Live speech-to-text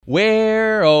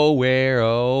Where, oh,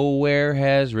 where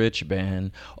has Rich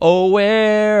been? Oh,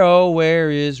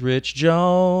 where is Rich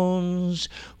Jones?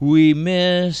 We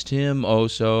missed him oh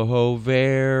so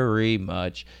very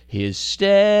much, his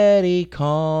steady,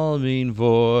 calming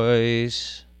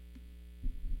voice.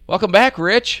 Welcome back,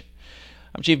 Rich.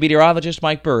 I'm Chief Meteorologist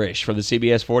Mike Burish from the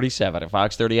CBS 47 at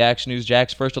Fox 30 Action News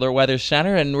Jack's First Alert Weather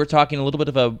Center, and we're talking a little bit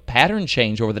of a pattern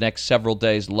change over the next several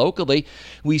days locally.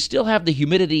 We still have the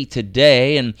humidity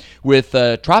today, and with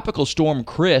Tropical Storm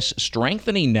Chris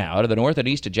strengthening now to the north and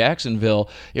east of Jacksonville,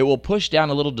 it will push down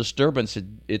a little disturbance at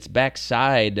its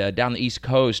backside down the east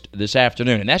coast this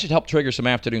afternoon, and that should help trigger some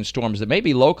afternoon storms that may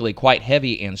be locally quite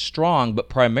heavy and strong, but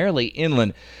primarily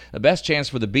inland. The best chance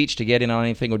for the beach to get in on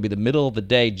anything would be the middle of the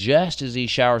day, just as these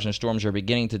showers and storms are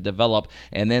beginning to develop,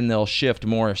 and then they'll shift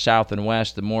more south and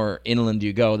west. The more inland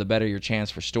you go, the better your chance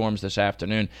for storms this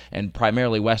afternoon, and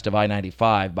primarily west of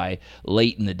I-95 by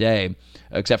late in the day,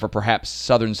 except for perhaps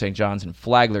southern St. Johns and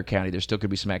Flagler County. There still could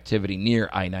be some activity near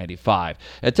I-95.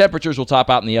 Temperatures will top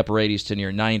out in the upper 80s to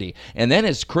near 90. And then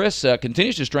as Chris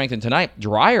continues to strengthen tonight,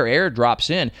 drier air drops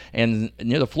in, and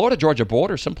near the Florida-Georgia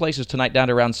border, some places tonight down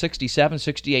to around 67,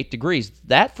 68 degrees.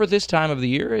 That for this time of the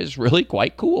year is really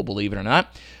quite cool, believe it or not.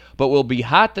 But we'll be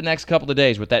hot the next couple of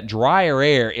days. With that drier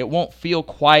air, it won't feel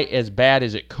quite as bad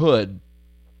as it could,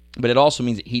 but it also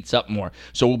means it heats up more.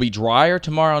 So we'll be drier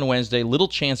tomorrow and Wednesday, little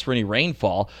chance for any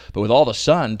rainfall, but with all the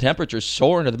sun, temperatures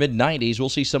soar into the mid-90s. We'll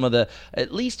see some of the,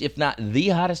 at least if not the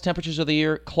hottest temperatures of the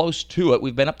year, close to it.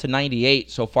 We've been up to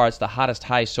 98 so far. It's the hottest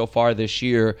high so far this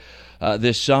year.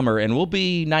 This summer, and we'll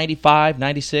be 95,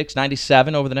 96,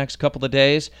 97 over the next couple of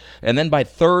days. And then by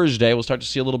Thursday, we'll start to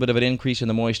see a little bit of an increase in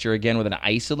the moisture again with an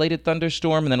isolated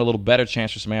thunderstorm, and then a little better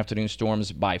chance for some afternoon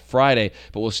storms by Friday.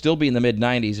 But we'll still be in the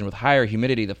mid-90s, and with higher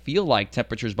humidity, the feel-like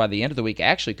temperatures by the end of the week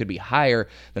actually could be higher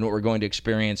than what we're going to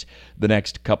experience the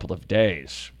next couple of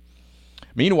days.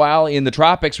 Meanwhile, in the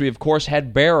tropics, we, of course,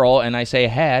 had BERYL, and I say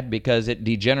had because it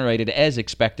degenerated as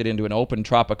expected into an open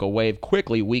tropical wave,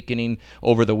 quickly weakening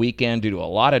over the weekend due to a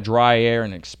lot of dry air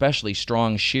and especially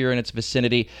strong shear in its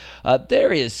vicinity.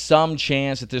 There is some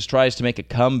chance that this tries to make a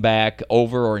comeback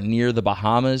over or near the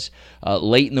Bahamas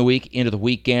late in the week into the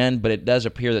weekend, but it does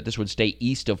appear that this would stay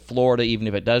east of Florida even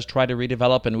if it does try to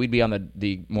redevelop, and we'd be on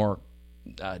the more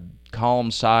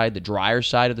calm side, the drier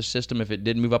side of the system if it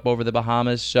did move up over the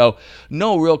Bahamas. So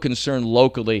no real concern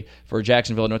locally for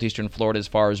Jacksonville and northeastern Florida as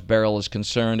far as BERYL is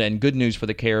concerned, and good news for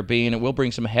the Caribbean. It will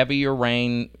bring some heavier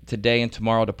rain today and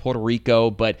tomorrow to Puerto Rico,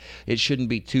 but it shouldn't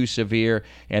be too severe.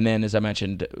 And then, as I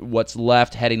mentioned, what's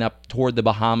left heading up toward the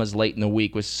Bahamas late in the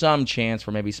week with some chance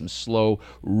for maybe some slow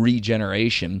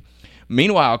regeneration.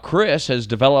 Meanwhile, Chris has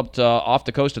developed off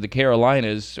the coast of the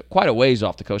Carolinas, quite a ways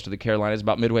off the coast of the Carolinas,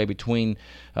 about midway between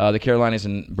the Carolinas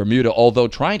and Bermuda, although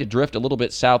trying to drift a little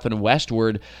bit south and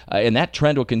westward, and that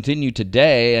trend will continue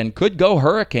today and could go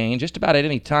hurricane just about at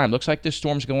any time. Looks like this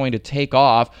storm's going to take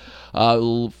off.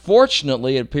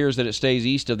 Fortunately, it appears that it stays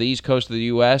east of the east coast of the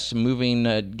U.S., moving,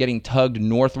 getting tugged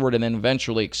northward, and then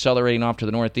eventually accelerating off to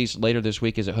the northeast later this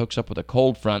week as it hooks up with a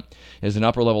cold front as an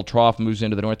upper-level trough moves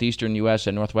into the northeastern U.S.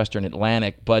 and northwestern Atlantic.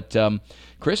 But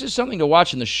Chris is something to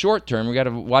watch in the short term. We've got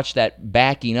to watch that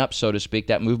backing up, so to speak,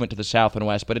 that movement to the south and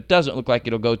west, but it doesn't look like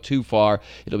it'll go too far.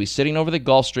 It'll be sitting over the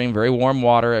Gulf Stream, very warm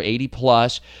water,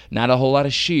 80+, not a whole lot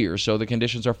of shear, so the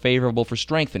conditions are favorable for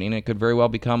strengthening. It could very well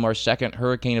become our second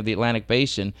hurricane of the Atlantic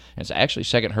Basin. It's actually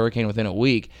second hurricane within a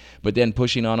week, but then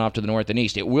pushing on off to the north and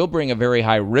east. It will bring a very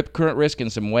high rip current risk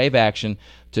and some wave action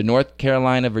to North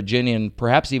Carolina, Virginia, and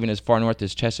perhaps even as far north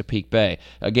as Chesapeake Bay.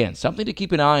 Again, something to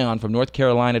keep an eye on from North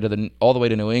Carolina to all the way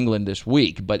to New England this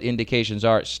week, but indications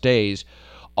are it stays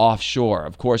offshore.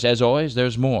 Of course, as always,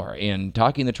 there's more in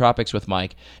Talking the Tropics with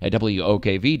Mike at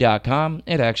WOKV.com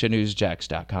and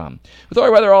ActionNewsJax.com. With our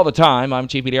weather all the time, I'm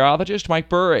Chief Meteorologist Mike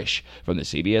Burish from the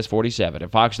CBS 47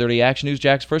 at Fox 30 Action News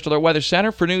Jack's First Alert Weather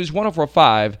Center for News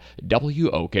 104.5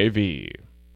 WOKV.